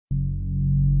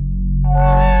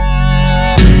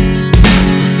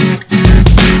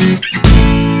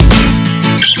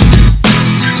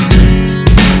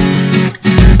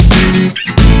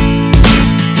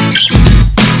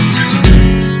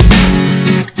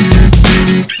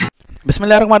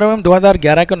बिस्मिल्लाहिर्रहमानिर्रहीम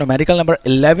 2011 के numerical number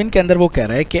 11 के अंदर वो कह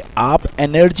रहा है कि आप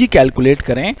एनर्जी कैलकुलेट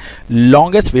करें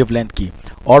लॉन्गेस्ट वेवलेंथ की,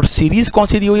 और सीरीज कौन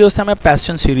सी दी हुई है उससे हमें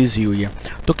पैस्टन सीरीज दी हुई है।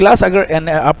 तो क्लास अगर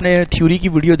आपने थ्योरी की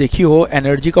वीडियो देखी हो,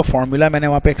 एनर्जी का फॉर्मूला मैंने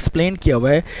वहाँ पे एक्सप्लेन किया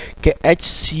हुआ है कि एच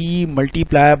सी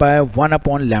मल्टीप्लाई बाय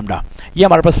 1/λ, ये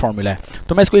हमारे पास फॉर्मूला है।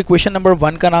 तो मैं इसको इक्वेशन नंबर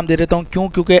 1 का नाम दे देता हूँ, क्यों?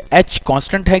 क्योंकि एच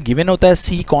कांस्टेंट है, गिवन होता है,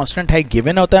 सी कांस्टेंट है,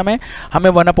 गिवन होता है, हमें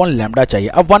 1/λ चाहिए।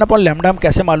 अब 1/λ हम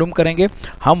कैसे मालूम करेंगे?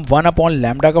 हम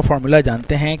 1/λ का फॉर्मूला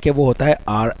जानते हैं कि वो होता है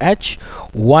R H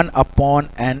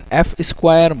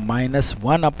 1/nf² minus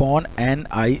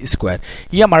 1/ni²,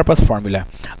 ये हमारे पास फॉर्मूला है।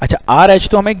 अच्छा, आर एच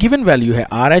तो हमें गिवन वैल्यू है,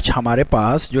 आर एच हमारे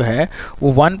पास जो है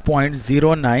वो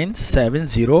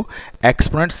 1.0970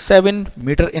 एक्सपोनेंट 7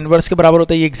 मीटर इनवर्स के बराबर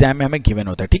होता है, ये एग्जाम में हमें गिवन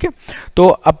होता है, ठीक है। तो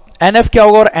अब एन एफ क्या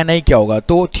होगा और एन आई क्या होगा,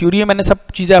 तो थ्योरी में मैंने सब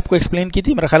चीज़ें आपको एक्सप्लेन की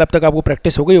थी, मेरा ख्याल अब तक आपको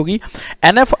प्रैक्टिस हो गई होगी।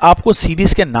 एन एफ आपको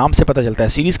सीरीज के नाम से पता चलता है,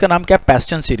 सीरीज का नाम क्या है?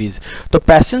 पैस्टन सीरीज। तो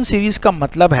पैस्टन सीरीज का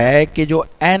मतलब है कि जो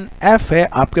एन एफ है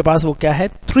आपके पास वो क्या है?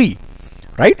 3,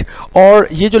 राइट। और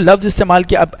ये जो लफ्ज इस्तेमाल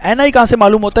किया, अब एन आई कहाँ से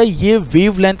मालूम होता है? ये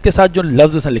वेवलेंथ के साथ जो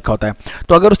लफ्ज उसने लिखा होता है,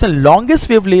 तो अगर उसने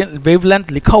लॉन्गेस्ट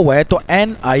वेवलेंथ लिखा हुआ है तो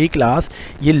एन आई क्लास,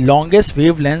 ये लॉन्गेस्ट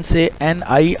वेवलेंथ से एन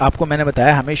आई आपको मैंने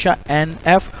बताया हमेशा एन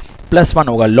एफ +1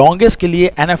 होगा, लॉन्गेस्ट के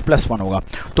लिए एन एफ +1 होगा।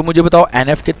 तो मुझे बताओ एन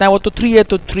एफ कितना है? वो तो 3 है,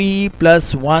 तो 3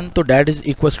 + 1 तो डैट इज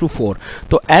इक्वल्स टू 4।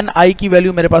 तो एन आई की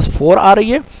वैल्यू मेरे पास 4 आ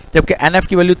रही है, जबकि एन एफ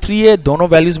की वैल्यू 3 है। दोनों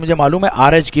वैल्यूज मुझे मालूम है,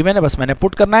 आर एच गिवन है, बस मैंने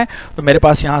पुट करना है, तो मेरे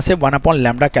पास यहाँ से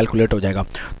 1/λ कैलकुलेट हो जाएगा।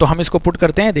 तो हम इसको पुट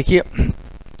करते हैं, देखिए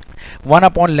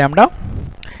 1/λ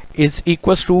is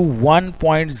equals to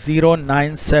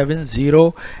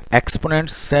 1.0970 exponent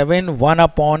 7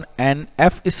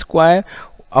 1/nf²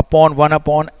 upon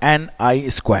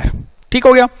 1/ni², ठीक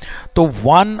हो गया। तो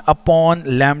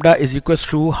 1/λ इज इक्वल्स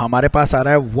टू हमारे पास आ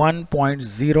रहा है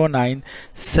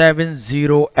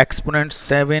 1.0970 एक्सपोनेंट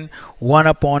 7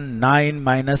 1/9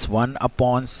 माइनस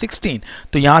 1/16।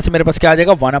 तो यहाँ से मेरे पास क्या आ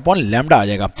जाएगा? 1/λ आ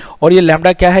जाएगा। और ये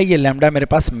लैम्डा क्या है? ये लैम्डा मेरे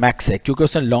पास मैक्स है, क्योंकि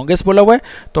उसने लॉन्गेस्ट बोला हुआ है,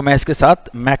 तो मैं इसके साथ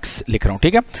मैक्स लिख रहा हूँ,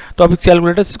 ठीक है। तो अब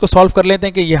कैलकुलेटर इसको सॉल्व कर लेते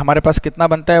हैं कि ये हमारे पास कितना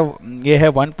बनता है। ये है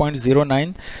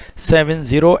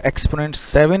 1.0970 एक्सपोनेंट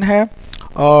 7 है,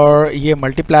 और ये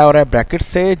मल्टीप्लाई हो रहा है ब्रैकेट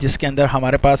से, जिसके अंदर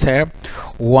हमारे पास है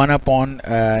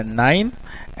 1/9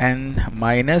 एंड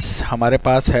माइनस हमारे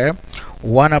पास है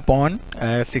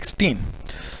 1/16।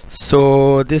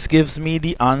 So this gives me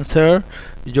the answer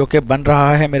जो कि बन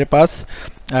रहा है मेरे पास,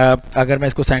 अगर मैं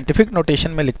इसको साइंटिफिक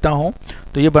नोटेशन में लिखता हूँ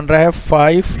तो ये बन रहा है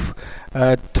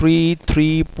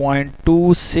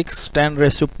 533.26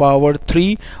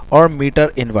 10⁻³ और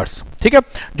मीटर इनवर्स, ठीक है।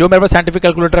 जो मेरे पास साइंटिफिक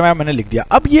कैलकुलेटर में मैंने लिख दिया।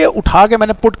 अब ये उठा के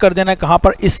मैंने पुट कर देना है कहाँ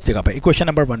पर? इस जगह पे, इक्वेशन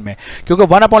नंबर 1 में, क्योंकि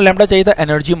 1/λ चाहिए था,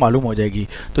 एनर्जी मालूम हो जाएगी।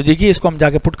 तो देखिए इसको हम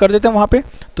जाके पुट कर देते हैं वहाँ पे।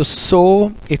 तो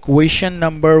so equation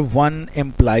number 1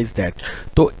 implies that,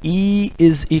 तो E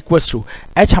is equals to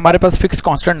H हमारे पास फिक्स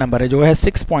कांस्टेंट नंबर है जो है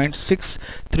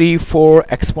 6.634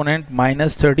 एक्सपोनेंट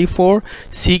 -34।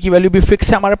 C की वैल्यू भी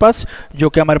फिक्स है हमारे पास, जो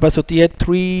कि हमारे पास होती है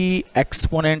 3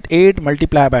 एक्सपोनेंट 8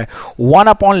 मल्टीप्लाई बाय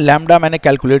 1/λ मैंने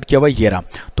कैलकुलेट किया हुआ ये रहा,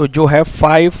 तो जो है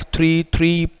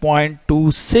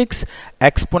 533.26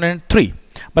 एक्सपोनेंट 3।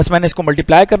 बस मैंने इसको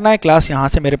मल्टीप्लाई करना है क्लास, यहाँ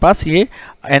से मेरे पास ये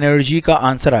एनर्जी का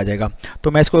आंसर आ जाएगा।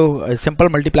 तो मैं इसको सिंपल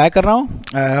मल्टीप्लाई कर रहा हूँ,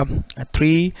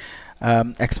 3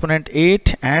 exponent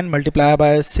 8 and multiply by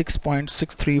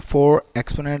 6.634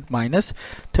 exponent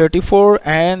 -34,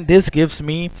 and this gives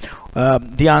me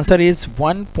the answer is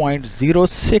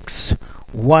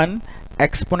 1.061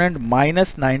 exponent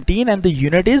 -19 and the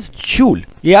unit is joule.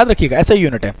 ये याद रखिएगा, ऐसा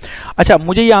यूनिट है। अच्छा,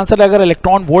 मुझे ये आंसर अगर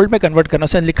इलेक्ट्रॉन वोल्ट में कन्वर्ट करना,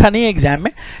 उसने लिखा नहीं है एग्जाम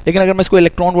में, लेकिन अगर मैं इसको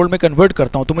इलेक्ट्रॉन वोल्ट में कन्वर्ट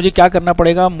करता हूँ तो मुझे क्या करना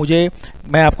पड़ेगा?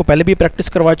 मैं आपको पहले भी प्रैक्टिस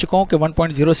करवा चुका हूँ कि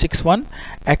 1.061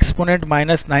 एक्सपोनेंट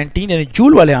 -19 यानी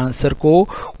जूल वाले आंसर को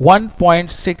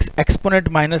 1.6 एक्सपोनेंट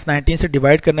 -19 से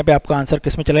डिवाइड करने पर आपका आंसर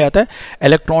किस में चला जाता है?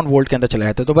 इलेक्ट्रॉन वोल्ट के अंदर चला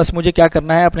जाता है। तो बस मुझे क्या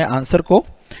करना है, अपने आंसर को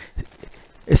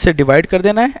इससे डिवाइड कर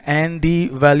देना है, and the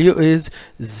value is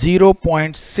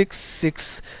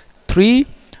 0.663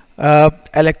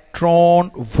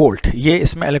 electron volt. ये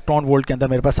इसमें इलेक्ट्रॉन वोल्ट के अंदर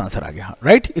मेरे पास आंसर आ गया,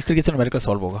 राइट। इस तरीके से न्यूमेरिकल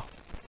सॉल्व होगा।